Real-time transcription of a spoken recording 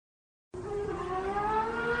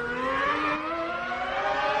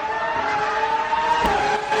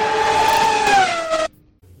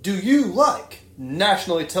Do you like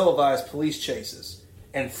nationally televised police chases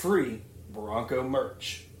and free Bronco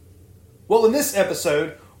merch? Well, in this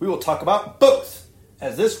episode, we will talk about both,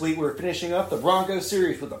 as this week we're finishing up the Bronco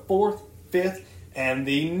series with the 4th, 5th, and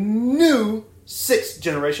the new 6th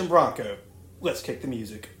generation Bronco. Let's kick the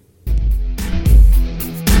music.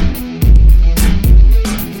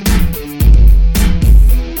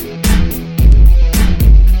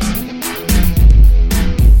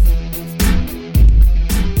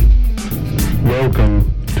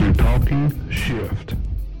 Welcome to Talking Shift.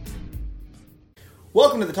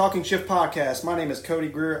 Welcome to the Talking Shift podcast. My name is Cody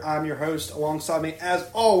Greer. I'm your host. Alongside me, as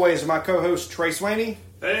always, my co-host Trey Swaney.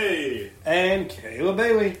 Hey! And Caleb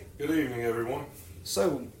Bailey. Good evening, everyone.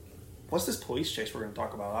 So, what's this police chase we're going to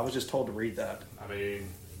talk about? I was just told to read that. I mean...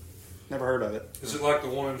 Never heard of it. Is it like the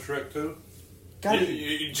one in Shrek 2? Gotta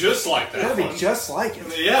be, just like that gotta one. be just like it.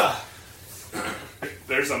 Yeah.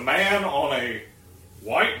 There's a man on a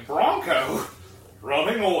white Bronco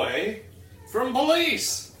running away from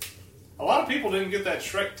police. A lot of people didn't get that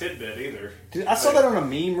Shrek tidbit either. Dude, I saw that on a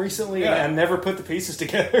meme recently, Yeah. and I never put the pieces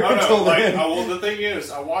together Oh, until no, then. well, the thing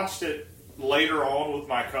is, I watched it later on with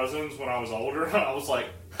my cousins when I was older, and I was like,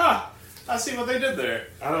 huh, I see what they did there.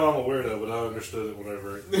 I know I'm a weirdo, but I understood it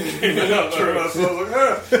whenever it came out. So I was like,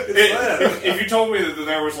 ah, it's that. If you told me that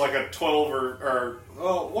there was like a 12 or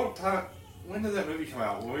well, what time? When did that movie come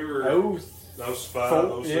out? When we were... Those 5, Four,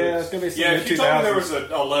 those 6. yeah, it's going to be some Yeah, mid-2000s. if you told me there was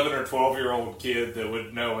an 11 or 12-year-old kid that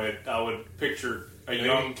would know it, I would picture a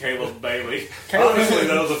young Caleb Bailey. Honestly,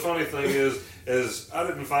 though, the funny thing is I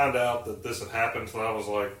didn't find out that this had happened until I was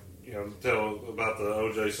like, tell about the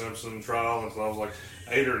O.J. Simpson trial until I was like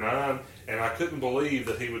 8 or 9, and I couldn't believe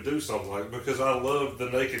that he would do something like because I loved the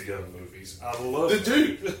Naked Gun movies. I love The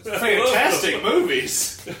dude, fantastic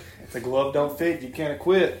movies. If the glove don't fit, you can't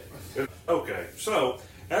quit. Okay, so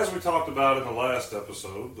as we talked about in the last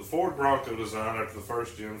episode, the Ford Bronco design after the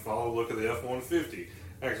first gen followed a look at the F-150.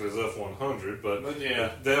 Actually, it's F-100, but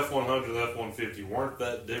yeah. the F-100 and the F-150 weren't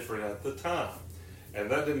that different at the time. And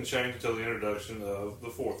that didn't change until the introduction of the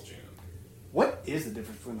 4th gen. What is the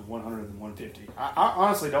difference between the 100 and the 150? I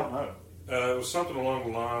honestly don't know. It was something along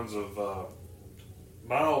the lines of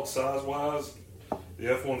mild size-wise.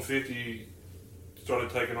 The F-150 started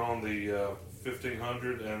taking on the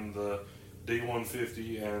 1500 and the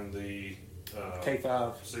D150 and the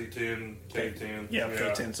K5. C10, K10. Yeah,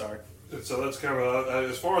 K10, sorry. And so that's kind of,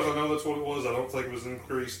 as far as I know, that's what it was. I don't think it was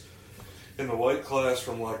increased in the weight class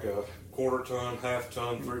from like a quarter-ton,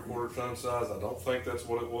 half-ton, three-quarter-ton size. I don't think that's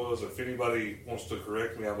what it was. If anybody wants to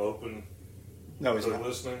correct me, I'm open No, he's to not.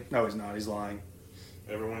 listening. No, he's not. He's lying.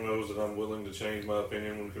 Everyone knows that I'm willing to change my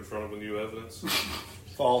opinion when confronted with new evidence.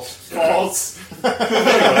 False.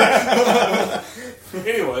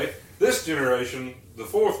 Anyway, this generation, the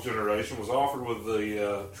 4th generation, was offered with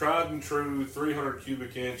the tried and true 300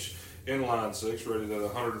 cubic inch inline 6 rated at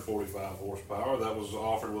 145 horsepower. That was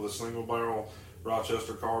offered with a single barrel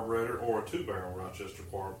Rochester carburetor or a 2-barrel Rochester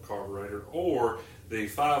carburetor, or the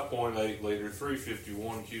 5.8 liter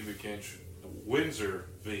 351 cubic inch Windsor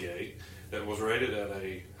V8 that was rated at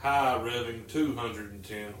a high revving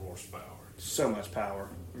 210 horsepower. So much power.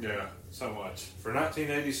 Yeah, so much. For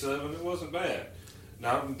 1987, it wasn't bad.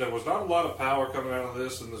 Now, there was not a lot of power coming out of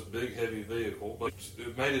this in this big, heavy vehicle, but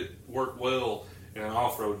it made it work well in an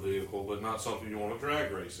off-road vehicle, but not something you want to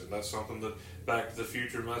drag race in. That's something that Back to the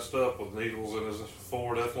Future messed up with Needles in his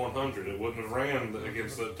Ford F-100. It wouldn't have ran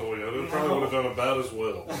against that Toyota. It probably would have done about as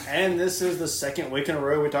well. And this is the second week in a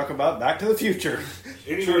row we talk about Back to the Future.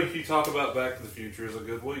 Any week you talk about Back to the Future is a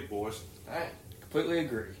good week, boys. I Completely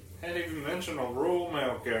agree. hadn't even mentioned a rural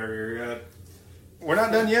mail carrier yet. We're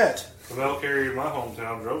not done yet. The mail carrier in my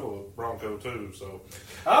hometown drove a Bronco too, so...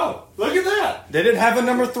 Oh, look at that! They did have a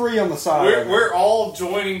number 3 on the side. We're all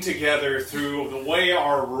joining together through the way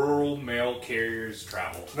our rural mail carriers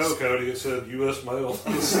travel. No, Cody, it said U.S. mail.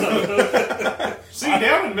 See,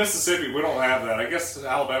 down in Mississippi, we don't have that. I guess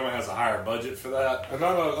Alabama has a higher budget for that. I'm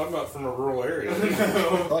not from a rural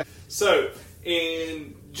area. So,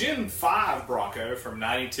 in Gen 5 Bronco from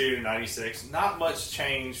 92 to 96, not much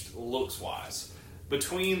changed looks-wise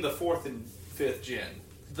between the 4th and 5th gen.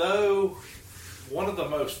 Though, one of the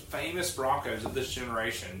most famous Broncos of this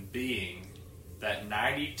generation being that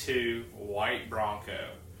 92 white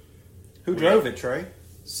Bronco. Who drove it, Trey?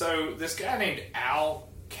 So, this guy named Al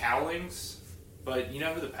Cowlings, but you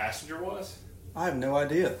know who the passenger was? I have no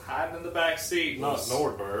idea. Hiding in the back seat Not was...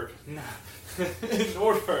 Nordberg.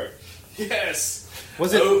 Nordberg. Yes.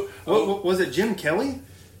 Was it was it Jim Kelly?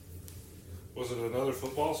 Was it another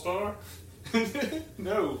football star?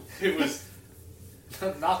 No, it was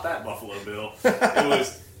not that Buffalo Bill. It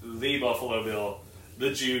was the Buffalo Bill.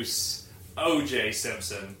 the Juice, O.J.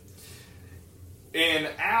 Simpson. And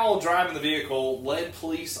Al driving the vehicle led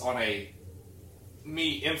police on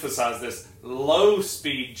me emphasize this,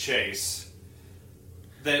 low-speed chase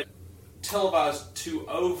that televised to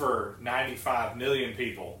over 95 million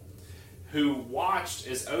people who watched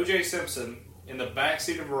as O.J. Simpson in the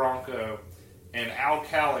backseat of a Bronco and Al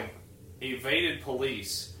Cowling evaded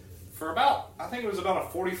police for about, I think it was about a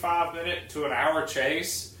 45-minute to an hour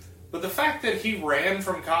chase. But the fact that he ran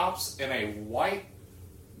from cops in a white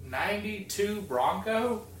 92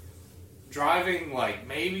 Bronco, driving like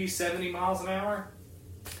maybe 70 miles an hour.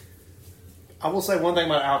 I will say one thing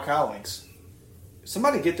about Al Cowlings.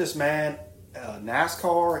 Somebody get this man a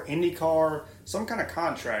NASCAR, IndyCar, some kind of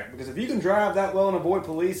contract. Because if you can drive that well and avoid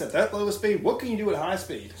police at that low speed, what can you do at high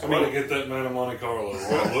speed? Somebody get that man a Monte Carlo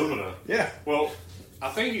or Lumina. Yeah. Well, I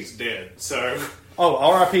think he's dead, so... Oh,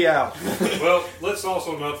 R.I.P. Al. Well, let's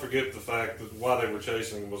also not forget the fact that why they were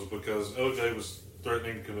chasing was because O.J. was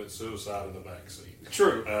threatening to commit suicide in the backseat.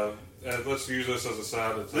 True. And let's use this as a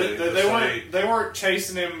side to They weren't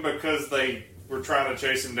chasing him because they were trying to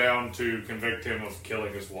chase him down to convict him of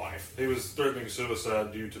killing his wife. He was threatening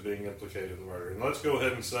suicide due to being implicated in the murder. And let's go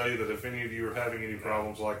ahead and say that if any of you are having any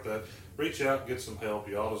problems like that, reach out and get some help.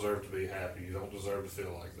 You all deserve to be happy. You don't deserve to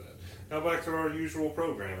feel like that. Now back to our usual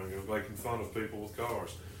programming of making fun of people with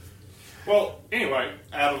cars. Well, anyway,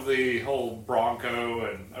 out of the whole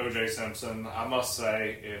Bronco and O.J. Simpson, I must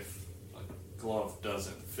say, if a glove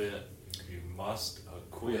doesn't fit, you must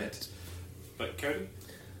acquit. But Cody?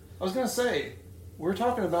 I was going to say, we're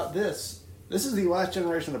talking about this. This is the last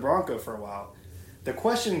generation of the Bronco for a while. The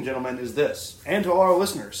question, gentlemen, is this, and to all our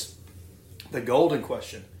listeners, the golden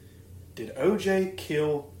question. Did O.J.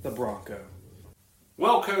 kill the Bronco?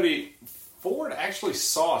 Well, Cody, Ford actually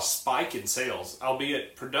saw a spike in sales,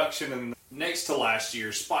 albeit production in next to last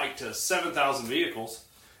year spiked to 7,000 vehicles.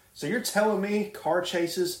 So you're telling me car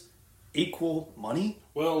chases equal money?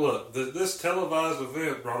 Well, look, this televised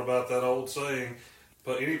event brought about that old saying,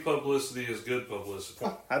 but any publicity is good publicity.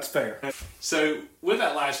 Oh, that's fair. So, with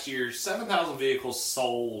that last year, 7,000 vehicles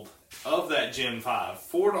sold of that Gen 5.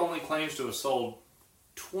 Ford only claims to have sold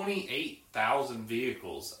 28,000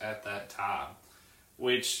 vehicles at that time,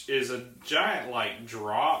 which is a giant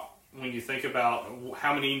drop when you think about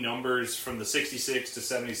how many numbers from the 66 to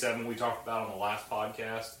 77 we talked about on the last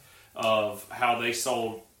podcast of how they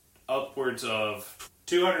sold upwards of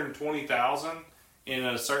 220,000 in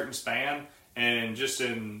a certain span, and just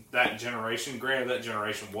in that generation, granted that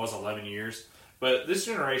generation was 11 years, but this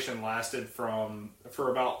generation lasted for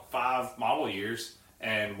about 5 model years,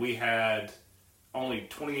 and we had only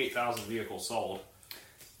 28,000 vehicles sold.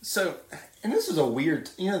 So, and this is a weird,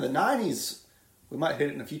 the 90s, we might hit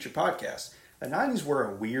it in a future podcast. The 90s were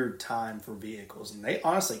a weird time for vehicles, and they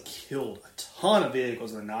honestly killed a ton of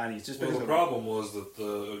vehicles in the 90s. Just Well, because the problem was that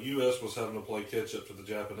the U.S. was having to play catch up to the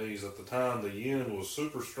Japanese. At the time, the yen was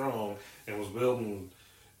super strong and was building,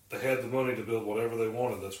 they had the money to build whatever they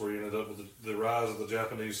wanted. That's where you ended up with the rise of the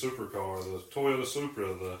Japanese supercar, the Toyota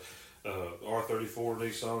Supra, the R34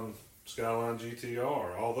 Nissan Skyline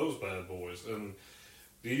GTR, all those bad boys. And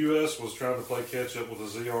the U.S. was trying to play catch-up with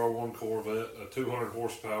a ZR1 Corvette, a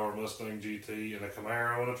 200-horsepower Mustang GT, and a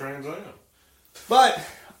Camaro and a Trans Am. But,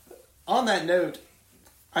 on that note,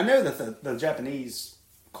 I know that the Japanese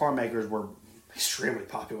car makers were extremely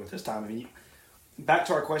popular at this time. I mean, back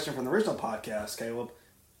to our question from the original podcast, Caleb.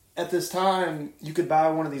 At this time, you could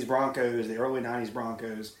buy one of these Broncos, the early 90s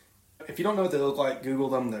Broncos. If you don't know what they look like, Google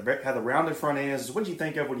them. They have the rounded front ends. What do you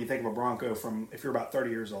think of when you think of a Bronco from if you're about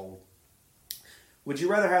 30 years old? Would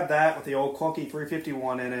you rather have that with the old clunky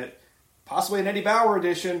 351 in it, possibly an Eddie Bauer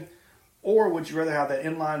edition, or would you rather have that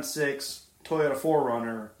inline 6 Toyota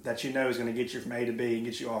 4Runner that you know is going to get you from A to B and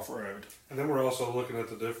get you off-road? And then we're also looking at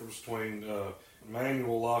the difference between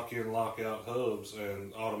manual lock-in, lock-out hubs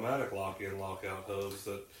and automatic lock-in, lock-out hubs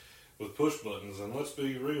that with push buttons. And let's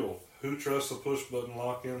be real, who trusts a push-button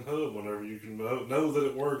lock-in hub whenever you can know that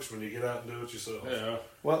it works when you get out and do it yourself? Yeah.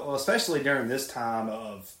 Well, especially during this time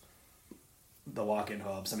of the lock-in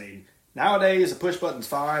hubs. I mean, nowadays a push button's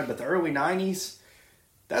fine, but the early 90s,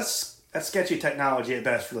 that's sketchy technology at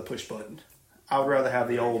best for the push button. I would rather have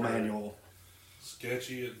the old manual.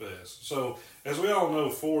 Sketchy at best. So, as we all know,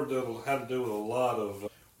 Ford had to do with a lot of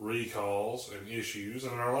recalls and issues.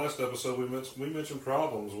 And in our last episode, we mentioned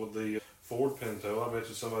problems with the Ford Pinto. I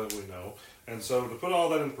mentioned somebody that we know. And so, to put all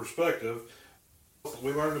that in perspective,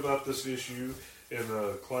 we learned about this issue in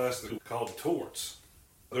a class called torts.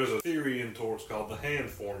 There's a theory in torts called the hand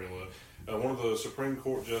formula, one of the Supreme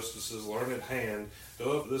Court justices, learned hand,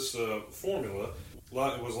 developed this formula.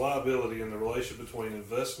 It was liability and the relation between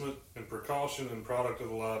investment and precaution and product of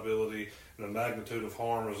the liability and the magnitude of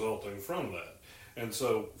harm resulting from that. And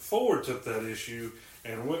so Ford took that issue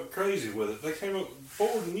and went crazy with it.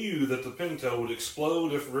 Ford knew that the Pinto would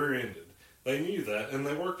explode if rear-ended. They knew that, and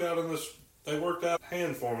they worked out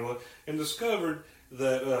hand formula and discovered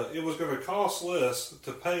that it was going to cost less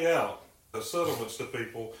to pay out settlements to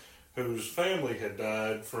people whose family had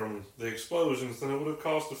died from the explosions than it would have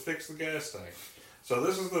cost to fix the gas tank. So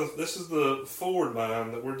this is the Ford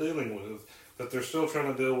mind that we're dealing with, that they're still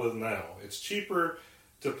trying to deal with now. It's cheaper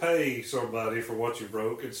to pay somebody for what you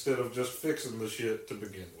broke instead of just fixing the shit to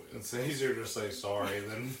begin with. It's easier to say sorry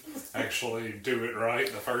than actually do it right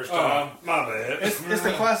the first time. My bad. It's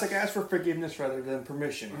the classic ask for forgiveness rather than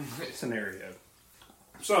permission scenario.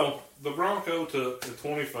 So, the Bronco took a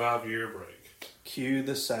 25-year break. Cue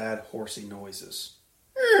the sad horsey noises.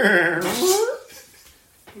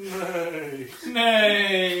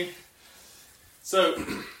 Nay. So,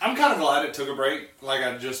 I'm kind of glad it took a break. Like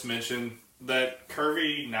I just mentioned, that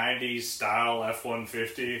curvy 90s style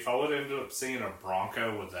F-150, if I would have ended up seeing a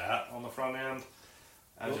Bronco with that on the front end,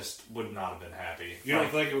 I just would not have been happy. You don't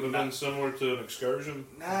think it would have been similar to an Excursion?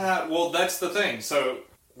 Nah, well, that's the thing. So,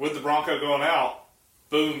 with the Bronco going out,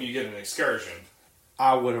 boom, you get an Excursion.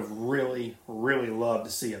 I would have really, really loved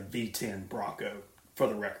to see a V10 Bronco, for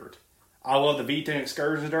the record. I love the V10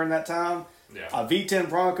 Excursions during that time. Yeah. A V10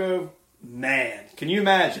 Bronco, man, can you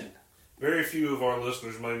imagine? Very few of our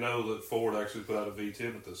listeners may know that Ford actually put out a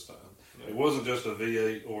V10 at this time. It wasn't just a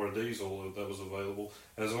V8 or a diesel that was available.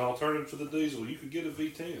 As an alternative to the diesel, you could get a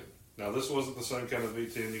V10. Now, this wasn't the same kind of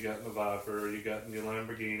V10 you got in the Viper, or you got in your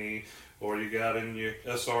Lamborghini, or you got in your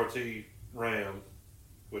SRT Ram,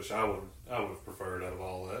 which I would have preferred out of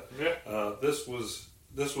all that. Yeah. This was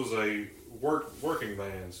a working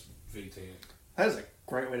man's V10. That is a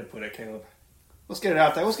great way to put it, Caleb. Let's get it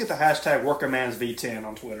out there. Let's get the hashtag Working Man's V10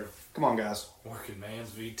 on Twitter. Come on, guys. Working man's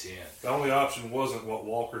V10. The only option wasn't what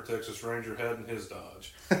Walker Texas Ranger had in his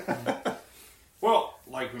Dodge. Well,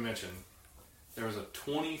 like we mentioned, there was a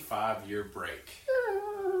 25-year break.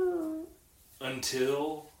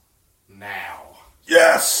 Until now.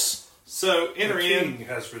 Yes! So, The enter king in...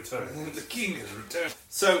 has returned. The king has returned.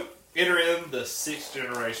 So, enter in the 6th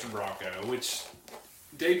generation Bronco, which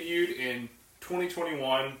debuted in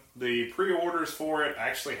 2021. The pre-orders for it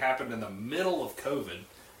actually happened in the middle of COVID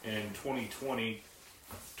in 2020,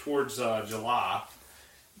 towards July.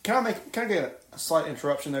 Can I get a slight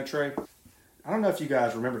interruption there, Trey? I don't know if you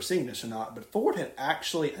guys remember seeing this or not, but Ford had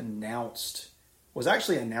actually was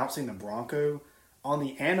announcing the Bronco on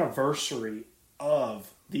the anniversary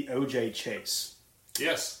of the OJ chase.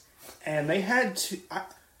 Yes. And they had to...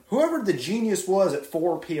 whoever the genius was at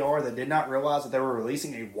Ford PR that did not realize that they were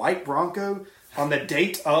releasing a white Bronco on the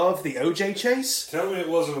date of the OJ chase. Tell me it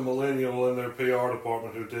wasn't a millennial in their PR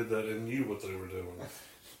department who did that and knew what they were doing.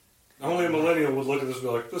 Only a millennial would look at this and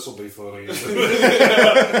be like, this will be funny.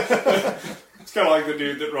 It's kind of like the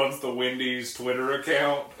dude that runs the Wendy's Twitter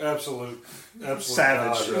account. Absolute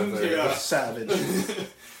Savage. God right there. Yeah. Savage.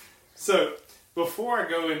 So, before I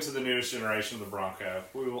go into the newest generation of the Bronco,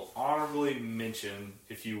 we will honorably mention,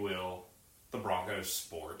 if you will, the Bronco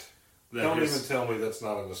Sport. Don't even tell me that's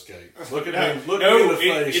not an escape. Look at me. Look No, me in the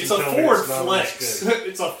face. it's a and tell me Ford it's not an Flex. escape.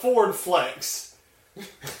 It's a Ford Flex.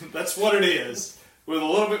 That's what it is, with a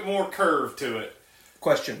little bit more curve to it.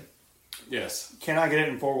 Question. Yes. Can I get it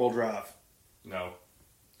in four-wheel drive? No.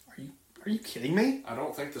 Are you kidding me? I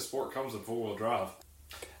don't think the Sport comes in four-wheel drive.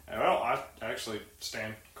 Well, I actually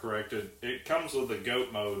stand corrected. It comes with the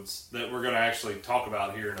GOAT modes that we're going to actually talk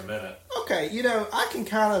about here in a minute. Okay,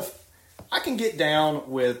 I can get down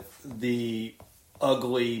with the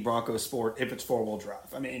ugly Bronco Sport if it's four-wheel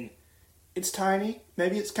drive. I mean, it's tiny.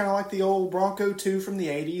 Maybe it's kind of like the old Bronco 2 from the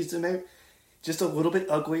 80s, and maybe just a little bit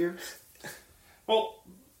uglier. Well,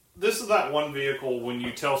 this is that one vehicle when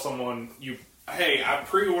you tell someone, hey, I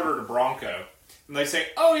pre-ordered a Bronco, and they say,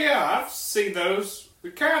 oh yeah, I've seen those.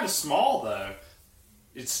 They're kind of small, though.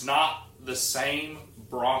 It's not the same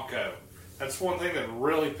Bronco. That's one thing that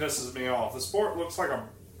really pisses me off. The Sport looks like a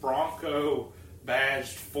Bronco badged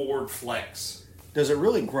Ford Flex. Does it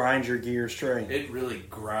really grind your gears, Trey? It really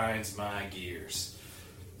grinds my gears.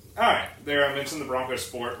 Alright, there I mentioned the Bronco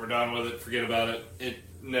Sport. We're done with it. Forget about it. It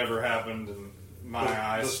never happened in my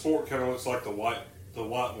eyes. The Sport kind of looks like the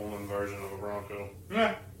white woman version of a Bronco.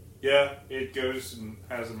 Yeah, it goes and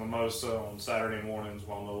has a mimosa on Saturday mornings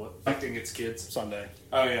while neglecting its kids. Sunday.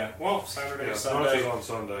 Oh, yeah. Well, Saturday, Yeah, Sunday. brunch is on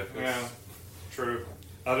Sunday. Yeah, true.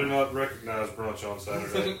 I do not recognize brunch on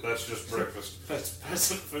Saturday. That's just breakfast. That's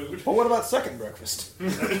peasant food. Well, what about second breakfast?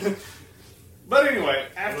 But anyway,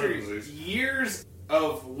 after Loses. years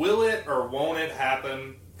of will it or won't it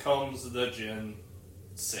happen, comes the Gen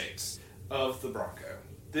 6 of the Bronco.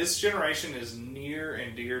 This generation is near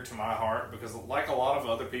and dear to my heart because, like a lot of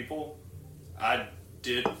other people, I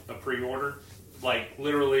did a pre-order, like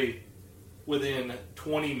literally within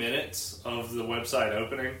 20 minutes of the website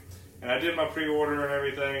opening. And I did my pre-order and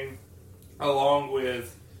everything, along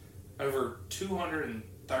with over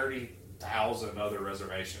 230,000 other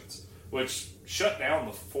reservations, which shut down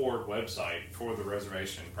the Ford website for the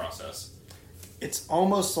reservation process. It's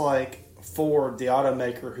almost like Ford, the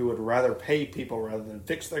automaker who would rather pay people rather than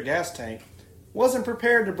fix their gas tank, wasn't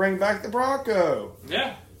prepared to bring back the Bronco.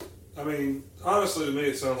 Yeah. I mean, honestly, to me,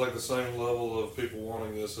 it sounds like the same level of people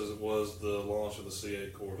wanting this as it was the launch of the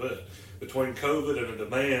C8 Corvette. Between COVID and a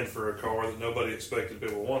demand for a car that nobody expected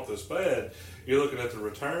people to want this bad, you're looking at the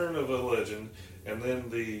return of a legend and then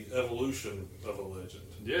the evolution of a legend.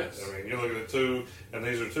 Yes. I mean, you're looking at two, and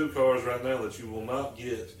these are two cars right now that you will not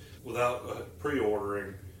get without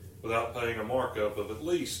pre-ordering, without paying a markup of at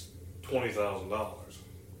least $20,000.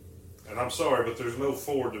 And I'm sorry, but there's no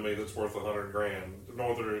Ford to me that's worth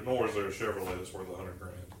 $100,000, nor is there a Chevrolet that's worth $100,000.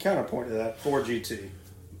 Counterpoint to that, Ford GT.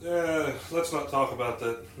 Let's not talk about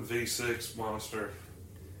that V6 monster.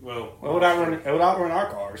 Well, Well, it would outrun our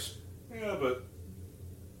cars. yeah, but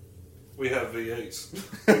we have V8s.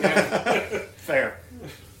 Fair.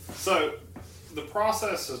 So, the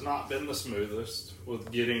process has not been the smoothest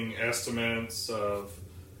with getting estimates of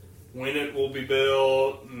when it will be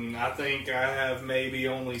built. And I think I have maybe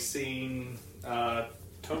only seen a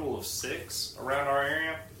total of 6 around our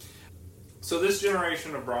area. So this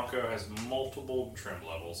generation of Bronco has multiple trim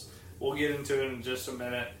levels. We'll get into it in just a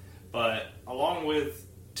minute. But along with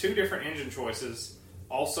 2 different engine choices,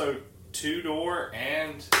 also 2-door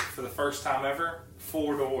and, for the first time ever,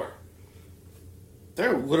 4-door.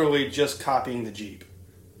 They're literally just copying the Jeep.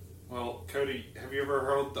 Well, Cody, have you ever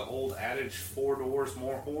heard the old adage, 4 doors,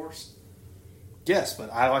 more horse? Yes, but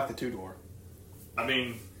I like the 2-door. I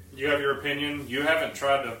mean, you have your opinion. You haven't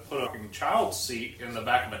tried to put a child seat in the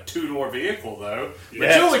back of a 2-door vehicle, though. But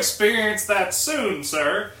Yes. you'll experience that soon,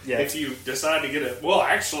 sir, Yes. if you decide to get it. Well,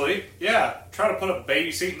 actually, yeah, try to put a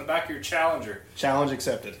baby seat in the back of your Challenger. Challenge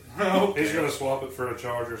accepted. Okay. He's going to swap it for a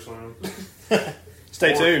Charger soon.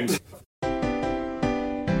 Stay tuned.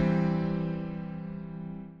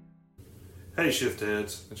 Hey, shift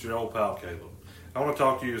heads, it's your old pal Caleb. I want to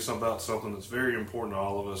talk to you about something that's very important to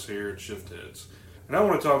all of us here at Shift Heads. And I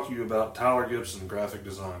want to talk to you about Tyler Gibson, graphic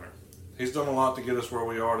designer. He's done a lot to get us where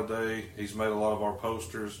we are today. He's made a lot of our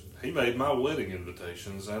posters. He made my wedding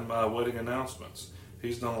invitations and my wedding announcements.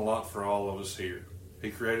 He's done a lot for all of us here.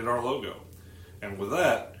 He created our logo. And with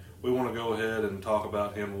that, we want to go ahead and talk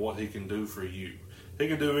about him and what he can do for you. He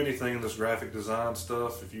can do anything in this graphic design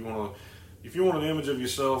stuff. If you want an image of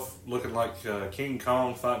yourself looking like King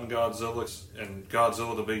Kong fighting Godzilla and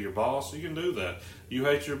Godzilla to be your boss, you can do that. You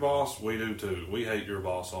hate your boss, we do too. We hate your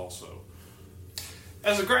boss also.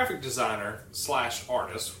 As a graphic designer /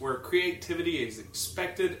 artist, where creativity is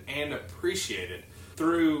expected and appreciated,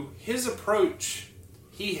 through his approach,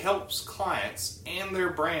 he helps clients and their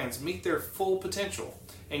brands meet their full potential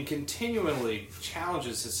and continually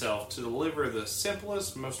challenges himself to deliver the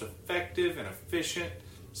simplest, most effective, and efficient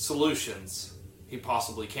solutions he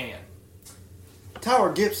possibly can.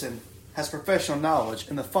 Tyler Gibson has professional knowledge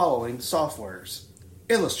in the following softwares: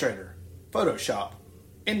 Illustrator, Photoshop,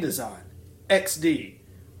 InDesign, XD,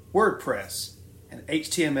 WordPress, and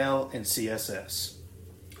HTML and CSS.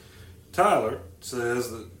 Tyler says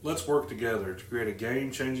that let's work together to create a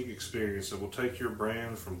game-changing experience that will take your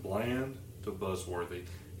brand from bland to buzzworthy.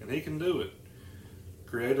 And he can do it.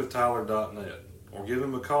 CreativeTyler.net, or give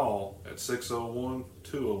him a call at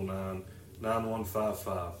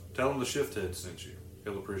 601-209-9155. Tell him the Shift Head sent you.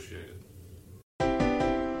 He'll appreciate it.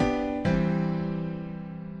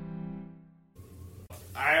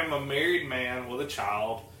 I am a married man with a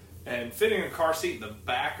child, and fitting a car seat in the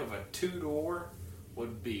back of a 2-door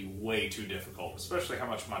would be way too difficult, especially how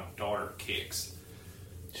much my daughter kicks.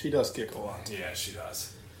 She does kick a lot. Yeah, she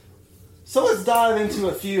does. So let's dive into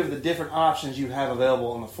a few of the different options you have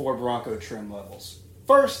available on the Ford Bronco trim levels.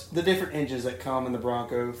 First, the different engines that come in the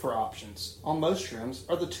Bronco for options. On most trims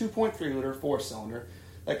are the 2.3-liter 4-cylinder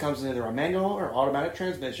that comes in either a manual or automatic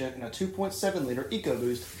transmission and a 2.7-liter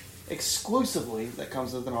EcoBoost exclusively that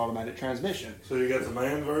comes with an automatic transmission. So you got the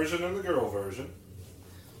man version and the girl version.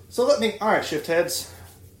 So alright, shift heads,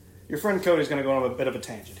 your friend Cody's going to go on a bit of a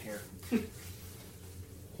tangent here.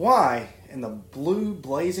 Why in the blue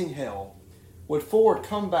blazing hell would Ford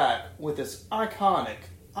come back with this iconic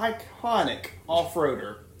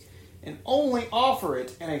off-roader and only offer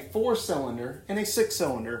it in a 4-cylinder and a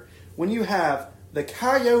 6-cylinder when you have the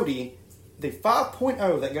Coyote, the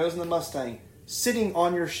 5.0 that goes in the Mustang, sitting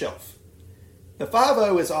on your shelf? The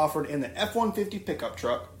 5.0 is offered in the F-150 pickup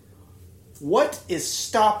truck. What is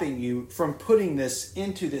stopping you from putting this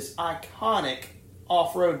into this iconic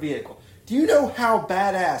off-road vehicle? Do you know how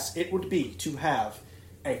badass it would be to have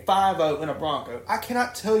a 5.0 in a Bronco? I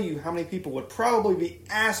cannot tell you how many people would probably be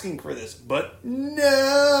asking for this, but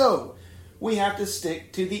no! We have to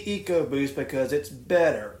stick to the EcoBoost because it's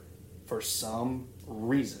better for some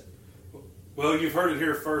reason. Well, you've heard it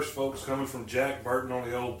here first, folks, coming from Jack Burton on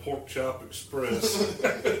the old Pork Chop Express.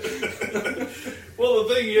 Well,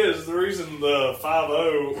 the thing is, the reason the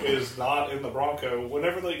 5.0 is not in the Bronco,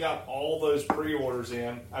 whenever they got all those pre-orders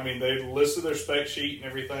in, I mean, they listed their spec sheet and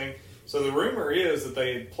everything. So the rumor is that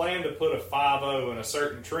they had planned to put a 5.0 in a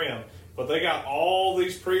certain trim, but they got all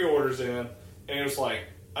these pre-orders in, and it was like,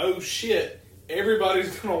 oh shit,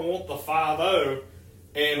 everybody's going to want the 5.0,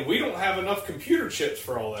 and we don't have enough computer chips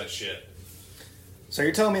for all that shit. So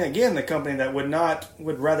you're telling me again the company that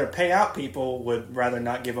would rather pay out people would rather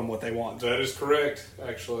not give them what they want? That is correct,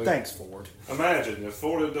 actually. Thanks, Ford. Imagine if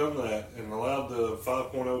Ford had done that and allowed the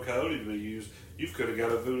 5.0 Coyote to be used, you could have got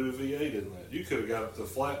a Voodoo V8 in that. You could have got the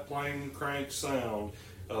flat plane crank sound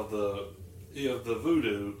of the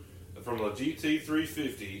Voodoo from the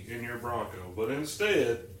GT350 in your Bronco. But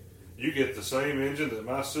instead, you get the same engine that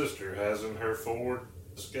my sister has in her Ford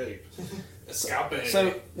Escape. Escape.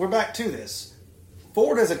 So we're back to this.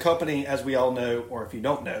 Ford as a company, as we all know, or if you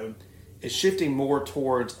don't know, is shifting more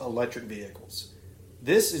towards electric vehicles.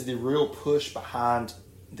 This is the real push behind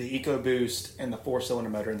the EcoBoost and the 4-cylinder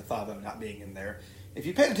motor and the 5.0 not being in there. If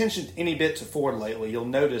you paid attention any bit to Ford lately, you'll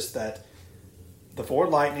notice that the Ford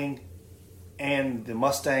Lightning and the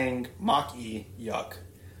Mustang Mach-E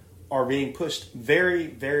are being pushed very,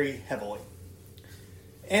 very heavily.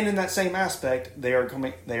 And in that same aspect, they are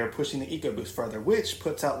pushing the EcoBoost further, which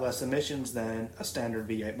puts out less emissions than a standard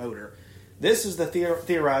V8 motor. This is the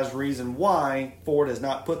theorized reason why Ford has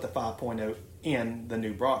not put the 5.0 in the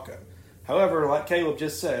new Bronco. However, like Caleb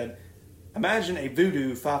just said, imagine a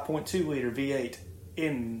Voodoo 5.2 liter V8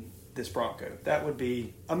 in this Bronco. That would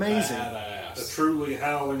be amazing. Badass. A truly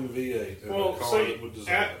howling V8. Well, a car so that would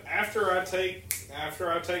design. after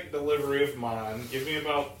I take delivery of mine, give me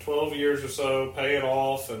about 12 years or so, pay it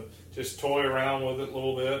off, and just toy around with it a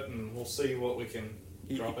little bit, and we'll see what we can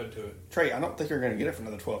drop into it. Trey, I don't think you're going to get it for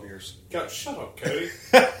another 12 years. God, shut up, Cody.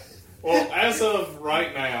 Well, as of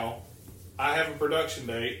right now, I have a production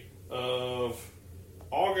date of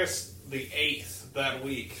August the 8th that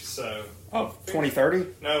week, so... Of 2030?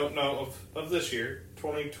 No, of this year,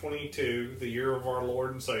 2022, the year of our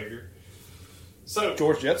Lord and Savior. So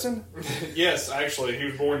George Jetson? Yes, actually, he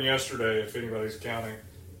was born yesterday, if anybody's counting.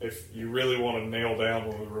 If you really want to nail down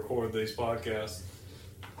when we record these podcasts.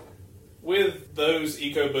 With those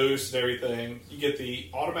EcoBoosts and everything, you get the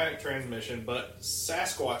automatic transmission, but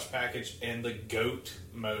Sasquatch package and the GOAT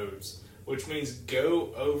modes, which means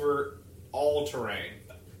go over all terrain.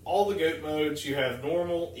 All the GOAT modes, you have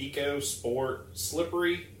normal, eco, sport,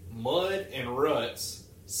 slippery, mud and ruts,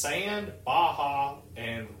 sand, baja,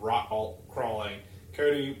 and rock crawling.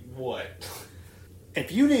 Cody, what?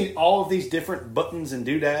 If you need all of these different buttons and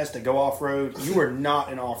doodads to go off-road, you are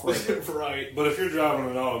not an off-roader. Right. But if you're driving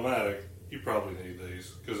an automatic, you probably need these,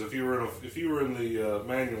 because if you were in the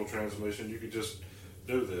manual transmission, you could just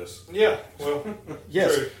do this. Yeah, well,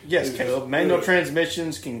 Yes, true. yes, Caleb. Manual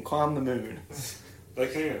transmissions can climb the moon. They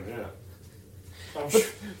can, yeah. I'm sure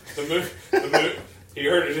the moon, you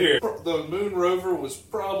heard it here. The Moon Rover was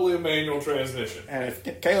probably a manual transmission. And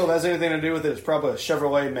if Caleb has anything to do with it, it's probably a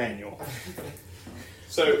Chevrolet manual.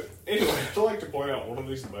 So, anyway, I'd like to point out one of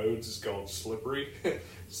these modes is called slippery.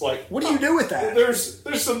 It's like, What do you do with that? There's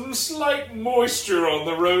some slight moisture on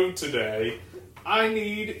the road today. I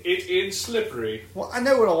need it in slippery. Well, I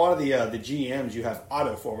know in a lot of the GMs you have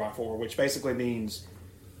auto 4x4, which basically means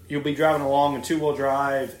you'll be driving along in two-wheel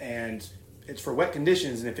drive, and it's for wet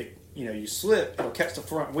conditions, and if you slip, it'll catch the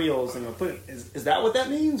front wheels, and it'll put it. Is that what that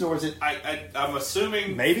means, or is it? I'm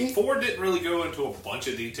assuming Maybe? Ford didn't really go into a bunch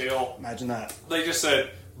of detail. Imagine that. They just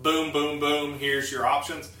said, boom, boom, boom, here's your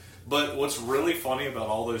options. But what's really funny about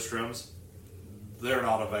all those trims, they're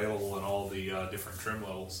not available in all the different trim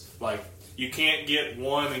levels. Like, you can't get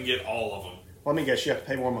one and get all of them. Let me guess, you have to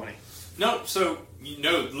pay more money. No, so,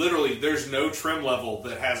 literally, there's no trim level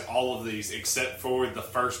that has all of these except for the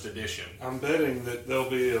first edition. I'm betting that there'll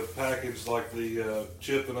be a package like the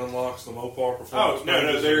chip that unlocks the Mopar performance. Oh,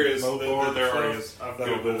 no, there is. Mopar There already is.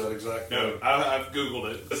 That'll be that exact No, I've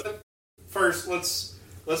Googled it. First,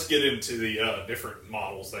 let's get into the different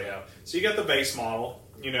models they have. So you got the base model,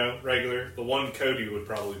 regular, the one Cody would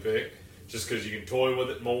probably pick, just because you can toy with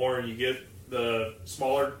it more and you get the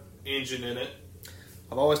smaller engine in it.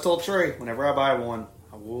 I've always told Trey, whenever I buy one,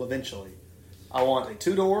 I will eventually. I want a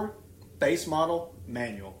 2-door, base model,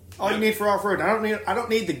 manual. All you need for off-road. I don't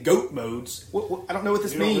need the goat modes. I don't know what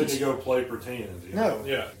this means. You don't need to go play pretend. No.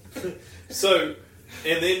 Yeah. So,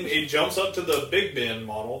 and then it jumps up to the Big Ben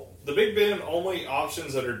model. The Big Ben, only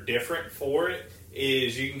options that are different for it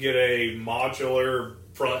is you can get a modular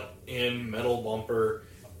front end metal bumper.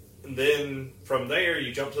 And then from there,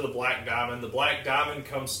 you jump to the Black Diamond. The Black Diamond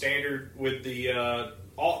comes standard with the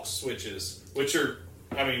aux switches, which are,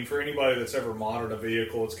 for anybody that's ever modded a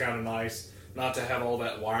vehicle, it's kind of nice not to have all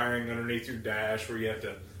that wiring underneath your dash where you have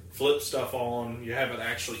to flip stuff on. You have it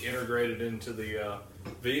actually integrated into the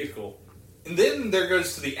vehicle. And then there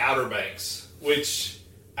goes to the Outer Banks, which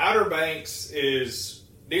Outer Banks is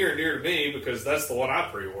near and dear to me because that's the one I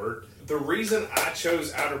pre-ordered. The reason I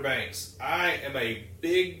chose Outer Banks, I am a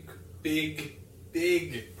big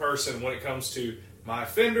person when it comes to my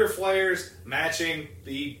fender flares matching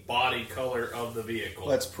the body color of the vehicle.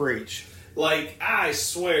 Let's preach. Like, I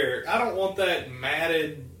swear, I don't want that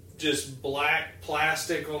matted, just black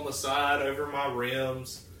plastic on the side over my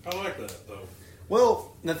rims. I like that, though.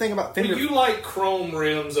 Well, the thing about fender... You like chrome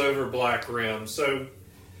rims over black rims, so...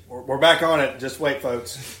 We're back on it. Just wait,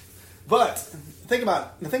 folks. But the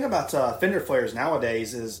thing about fender flares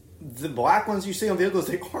nowadays is the black ones you see on vehicles,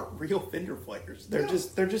 they aren't real fender flares. They're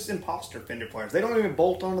just imposter fender flares. They don't even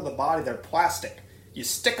bolt onto the body. They're plastic. You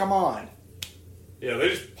stick them on. Yeah, they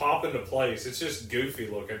just pop into place. It's just goofy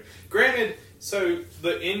looking. Granted, so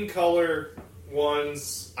the in-color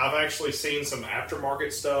ones, I've actually seen some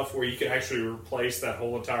aftermarket stuff where you can actually replace that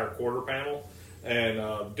whole entire quarter panel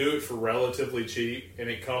and do it for relatively cheap, and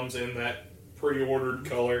it comes in that pre-ordered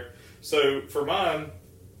color. So for mine,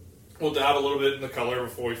 we'll dive a little bit in the color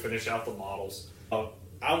before we finish out the models.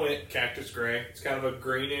 I went cactus gray. It's kind of a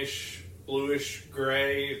greenish, bluish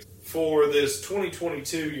gray for this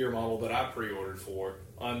 2022 year model that I pre-ordered for.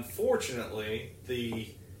 Unfortunately, the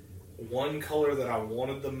one color that I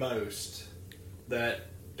wanted the most, that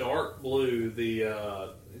dark blue,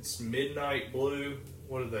 it's midnight blue.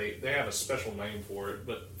 What do they have a special name for it,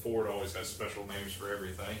 but Ford always has special names for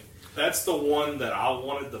everything. That's the one that I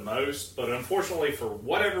wanted the most, but unfortunately for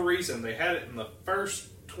whatever reason, they had it in the first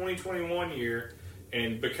 2021 year,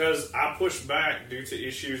 and because I pushed back due to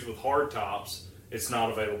issues with hard tops, it's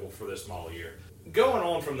not available for this model year. Going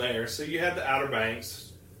on from there, so you had the Outer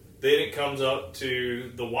Banks, then it comes up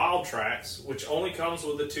to the Wild Tracks, which only comes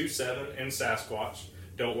with a 2.7 and Sasquatch.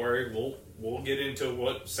 Don't worry, we'll get into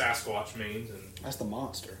what Sasquatch means. And that's the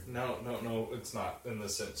monster. No, it's not in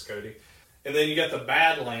this sense, Cody. And then you got the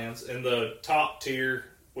Badlands in the top tier,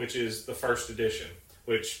 which is the first edition,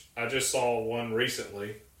 which I just saw one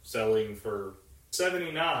recently selling for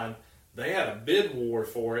 $79. They had a bid war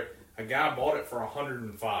for it. A guy bought it for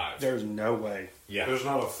 $105. There's no way. Yeah. There's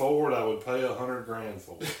not a Ford I would pay $100,000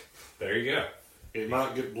 for. There you go. It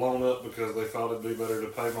might get blown up because they thought it'd be better to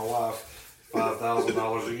pay my wife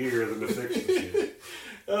 $5,000 a year than to fix the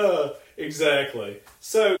shit. Exactly.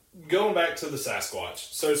 So, going back to the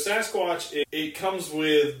Sasquatch. So, Sasquatch, it comes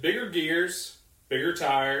with bigger gears, bigger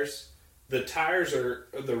tires.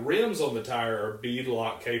 The rims on the tire are bead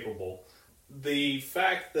lock capable. The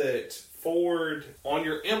fact that Ford, on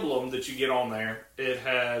your emblem that you get on there, it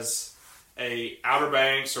has a Outer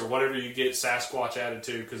Banks or whatever you get Sasquatch added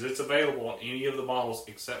to, because it's available on any of the models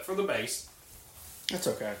except for the base. That's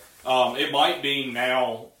okay. It might be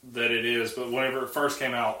now that it is, but whenever it first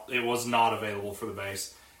came out, it was not available for the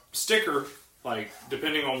base. Sticker,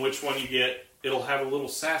 depending on which one you get, it'll have a little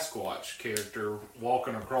Sasquatch character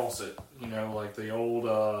walking across it. Like the old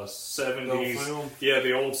 70s. Film? Yeah,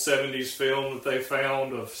 the old 70s film that they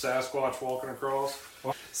found of Sasquatch walking across.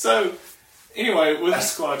 So, anyway, with the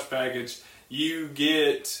Sasquatch package, you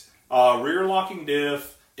get rear locking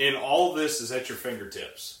diff, and all of this is at your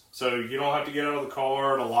fingertips. So you don't have to get out of the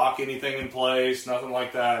car to lock anything in place, nothing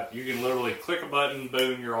like that. You can literally click a button,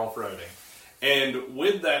 boom, you're off-roading. And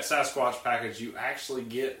with that Sasquatch package, you actually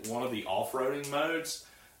get one of the off-roading modes,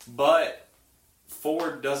 but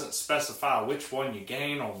Ford doesn't specify which one you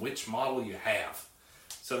gain on which model you have.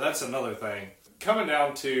 So that's another thing. Coming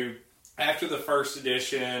down to after the first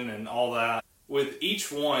edition and all that, with each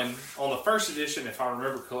one, on the first edition, if I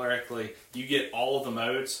remember correctly, you get all of the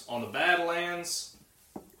modes. On the Badlands,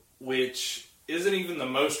 which isn't even the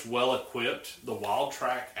most well-equipped, the Wild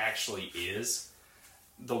Track actually is.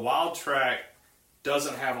 The Wild Track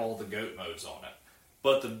doesn't have all the goat modes on it.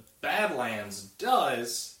 But the Badlands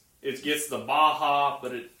does. It gets the Baja,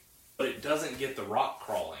 but it doesn't get the rock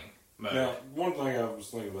crawling mode. Now, one thing I was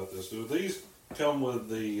thinking about this, do these come with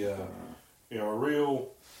the, a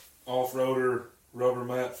real off-roader rubber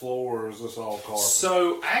mat floor, or is this all carpet?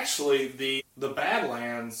 So, actually, the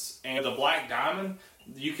Badlands and the Black Diamond,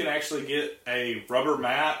 you can actually get a rubber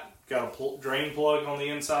mat, got a drain plug on the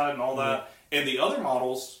inside and all that. And the other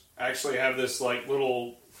models actually have this like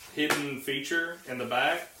little hidden feature in the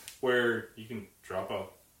back where you can drop a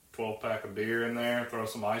 12-pack of beer in there, throw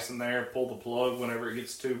some ice in there, pull the plug whenever it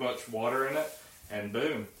gets too much water in it, and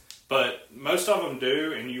boom. But most of them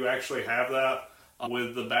do, and you actually have that.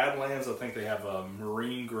 With the Badlands, I think they have a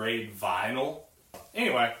marine-grade vinyl.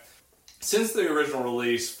 Anyway, since the original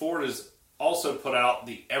release, Ford has also put out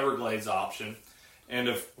the Everglades option. And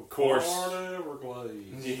of course... Florida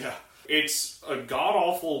Everglades. Yeah. It's a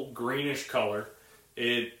god-awful greenish color.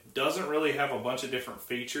 It doesn't really have a bunch of different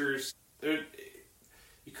features.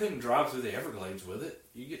 You couldn't drive through the Everglades with it.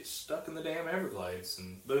 You get stuck in the damn Everglades,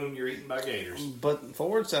 and boom, you're eaten by gators. But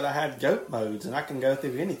Ford said I had goat modes, and I can go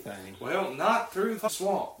through anything. Well, not through the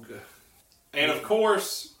swamp. And of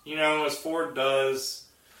course, as Ford does,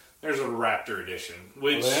 there's a Raptor edition.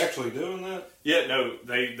 Which, Are they actually doing that? Yeah, no,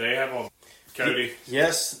 they have a... Cody.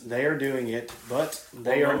 Yes, they are doing it, but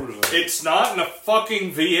they are... It's not in a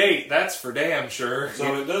fucking V8, that's for damn sure.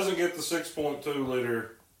 So it doesn't get the 6.2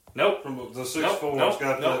 liter... Nope. From the 6.4's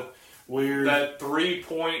got that weird... That 3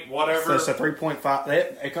 point whatever. So it's a 3.5...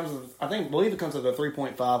 It comes with... I believe it comes with a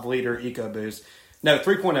 3.5 liter EcoBoost. No,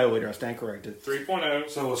 3.0 liter, I stand corrected. 3.0.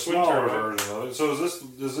 So a smaller version of it. So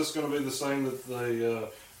is this going to be the same that the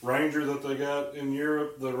Ranger that they got in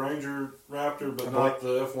Europe, the Ranger Raptor, but not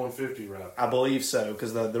the F-150 Raptor? I believe so,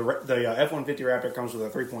 because the F-150 Raptor comes with a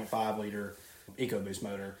 3.5 liter EcoBoost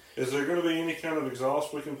motor. Is there going to be any kind of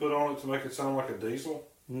exhaust we can put on it to make it sound like a diesel?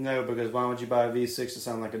 No, because why would you buy a V6 to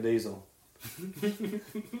sound like a diesel?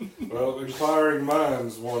 Well, inquiring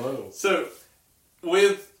minds want to know. So,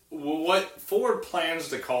 with what Ford plans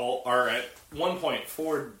to call, or at one point,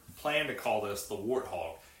 Ford planned to call this the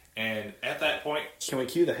Warthog. And at that point... Can we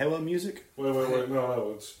cue the Halo music? Wait.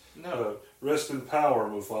 No, it's... No. Rest in power,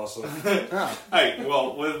 Mufasa. Oh. Hey,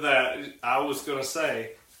 well, with that, I was going to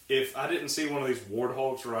say, if I didn't see one of these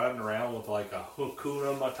Warthogs riding around with like a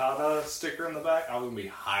Hakuna Matata sticker in the back, I would be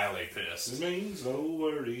highly pissed. It means no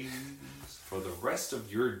worries. For the rest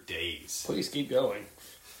of your days. Please keep going.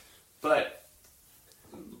 But,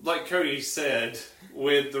 like Cody said,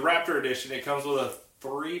 with the Raptor Edition, it comes with a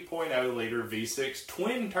 3.0 liter V6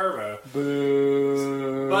 twin turbo.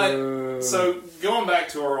 Boo. But, so, going back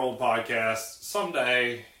to our old podcast,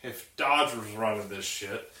 someday, if Dodge was running this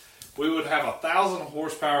shit, we would have a 1,000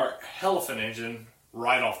 horsepower elephant engine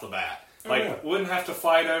right off the bat. Wouldn't have to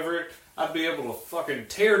fight over it. I'd be able to fucking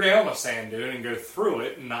tear down a sand dune and go through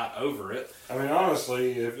it and not over it. I mean,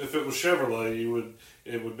 honestly, if it was Chevrolet,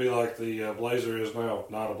 it would be like the Blazer is now,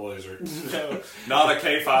 not a Blazer. No, not a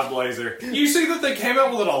K5 Blazer. You see that they came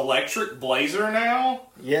out with an electric Blazer now?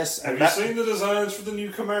 Yes. Have you seen the designs for the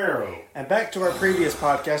new Camaro? And back to our previous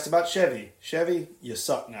podcast about Chevy. Chevy, you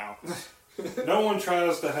suck now. No one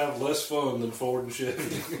tries to have less fun than Ford and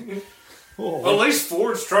Chevy. Well, at least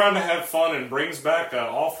Ford's trying to have fun and brings back an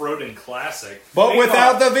off-roading classic. But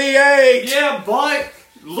without the V8! Yeah, but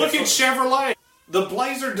look at Chevrolet. The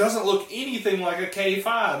Blazer doesn't look anything like a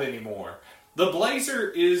K5 anymore. The Blazer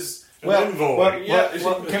is... Envoy.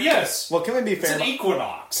 Can we be fair? It's an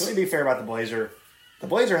Equinox. Can we be fair about the Blazer? The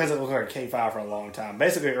Blazer hasn't looked like a K5 for a long time.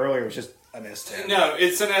 Basically, earlier it was just an S10. No,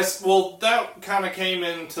 it's an S... Well, that kind of came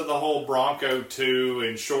into the whole Bronco 2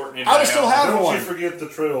 and shortening it I would still have Don't one. you forget the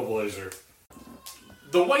Trailblazer.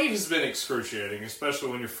 The wait has been excruciating, especially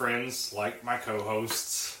when your friends, like my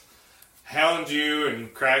co-hosts, hound you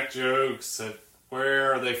and crack jokes at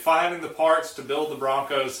where are they finding the parts to build the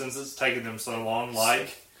Bronco since it's taken them so long,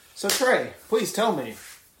 like... So, Trey, please tell me,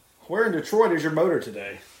 where in Detroit is your motor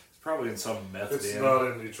today? It's probably in some meth It's den.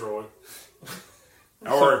 not in Detroit.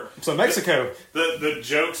 Or So Mexico. the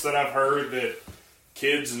jokes that I've heard that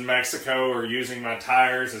kids in Mexico are using my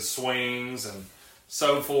tires as swings and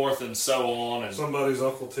so forth and so on. And Somebody's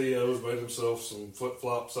Uncle Tio's made himself some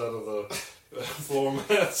flip-flops out of the floor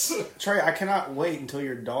mats. Trey, I cannot wait until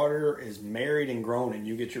your daughter is married and grown and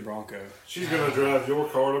you get your Bronco. She's going to drive your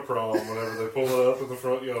car to prom whenever they pull it up in the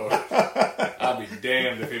front yard. I'd be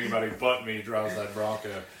damned if anybody but me drives that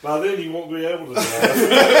Bronco. By then, you won't be able to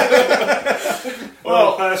drive.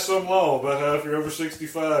 Well, pass some law about how if you're over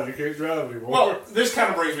 65, you can't drive anymore. Well, this kind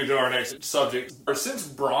of brings me to our next subject. Since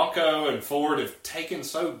Bronco and Ford have taken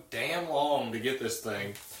so damn long to get this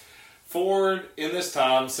thing, Ford, in this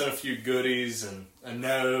time, sent a few goodies and a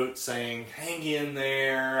note saying, hang in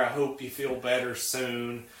there, I hope you feel better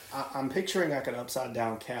soon. I'm picturing like an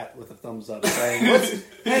upside-down cat with a thumbs up saying,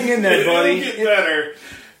 hang in there, buddy. It'll get better.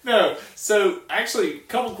 No, so actually, a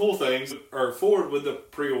couple cool things. Or Ford, with the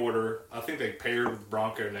pre-order, I think they paired with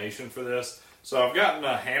Bronco Nation for this. So I've gotten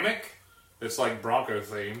a hammock that's like Bronco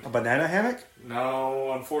themed. A banana hammock?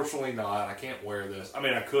 No, unfortunately not. I can't wear this. I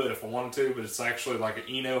mean, I could if I wanted to, but it's actually like an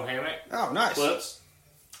Eno hammock. Oh, nice. Clips.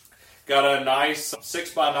 Got a nice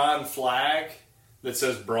 6x9 flag that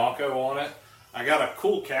says Bronco on it. I got a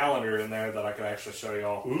cool calendar in there that I could actually show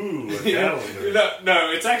y'all. Ooh, a calendar. No,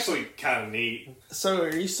 it's actually kind of neat. So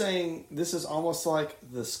are you saying this is almost like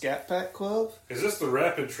the Scat Pack Club? Is this the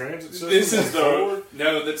rapid transit system? This is Ford?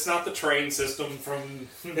 No, that's not the train system from.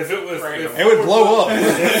 If it was, Random. It would blow up.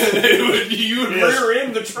 You would Yes. rear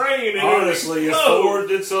end the train. And Honestly, if oh. Ford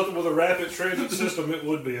did something with a rapid transit system, it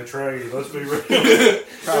would be a train. Let's be real. It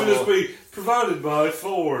would just be provided by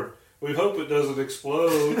Ford. We hope it doesn't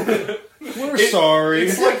explode. We're sorry.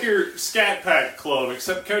 It's like your Scat Pack Club,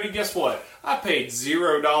 except Cody, guess what? I paid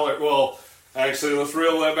 $0. Well, actually, let's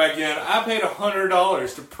reel that back in. I paid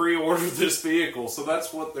 $100 to pre-order this vehicle, so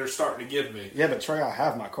that's what they're starting to give me. Yeah, but Trey, I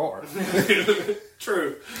have my car.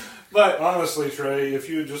 True. But Honestly, Trey, if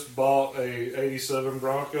you had just bought a 87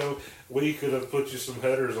 Bronco, we could have put you some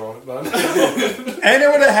headers on it by now. And it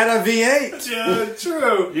would have had a V8. yeah,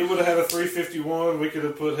 true. You would have had a 351. We could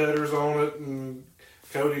have put headers on it, and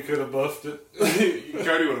Cody could have buffed it.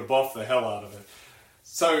 Cody would have buffed the hell out of it.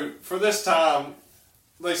 So for this time,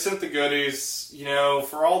 they sent the goodies,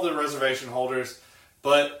 for all the reservation holders,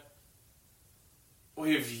 but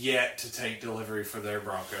we have yet to take delivery for their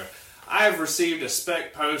Bronco. I have received a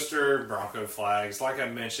spec poster, Bronco flags, like I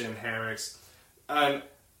mentioned, hammocks, but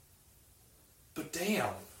damn,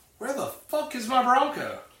 where the fuck is my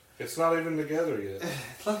Bronco? It's not even together yet.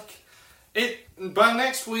 By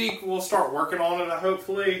next week, we'll start working on it,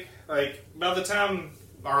 hopefully. By the time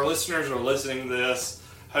our listeners are listening to this,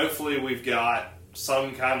 hopefully we've got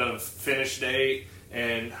some kind of finish date,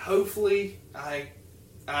 and hopefully I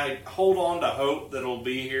hold on to hope that it'll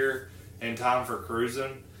be here in time for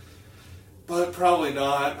cruising. But probably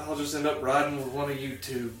not. I'll just end up riding with one of you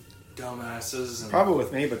two dumbasses. Probably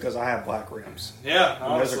with me because I have black rims. Yeah, And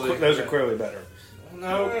honestly. those are clearly better.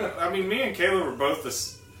 No, I mean, me and Caleb are both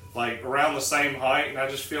around the same height, and I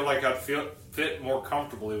just feel like I'd fit more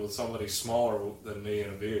comfortably with somebody smaller than me in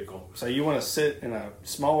a vehicle. So you want to sit in a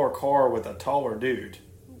smaller car with a taller dude?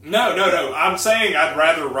 No. I'm saying I'd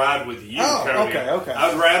rather ride with you, Oh, Cody. okay.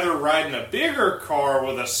 I'd rather ride in a bigger car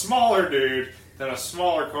with a smaller dude than a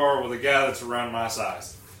smaller car with a guy that's around my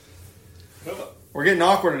size. We're getting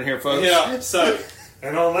awkward in here, folks. Yeah, so...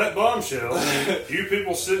 And on that bombshell, you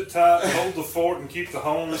people sit tight, hold the fort, and keep the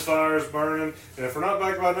homes fires burning. And if we're not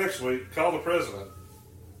back by next week, call the president.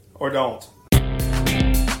 Or don't.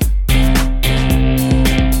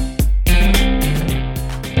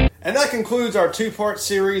 And that concludes our two-part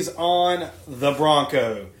series on the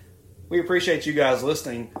Bronco. We appreciate you guys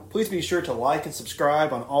listening. Please be sure to like and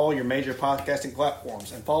subscribe on all your major podcasting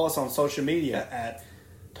platforms and follow us on social media at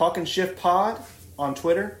Talkin' Shift Pod on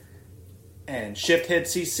Twitter and Shifthead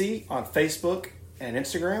CC on Facebook and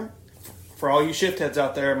Instagram. For all you shift heads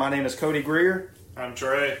out there, my name is Cody Greer. I'm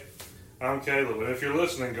Trey. I'm Caleb, and if you're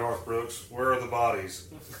listening, Garth Brooks, where are the bodies?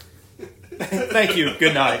 Thank you.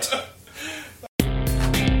 Good night.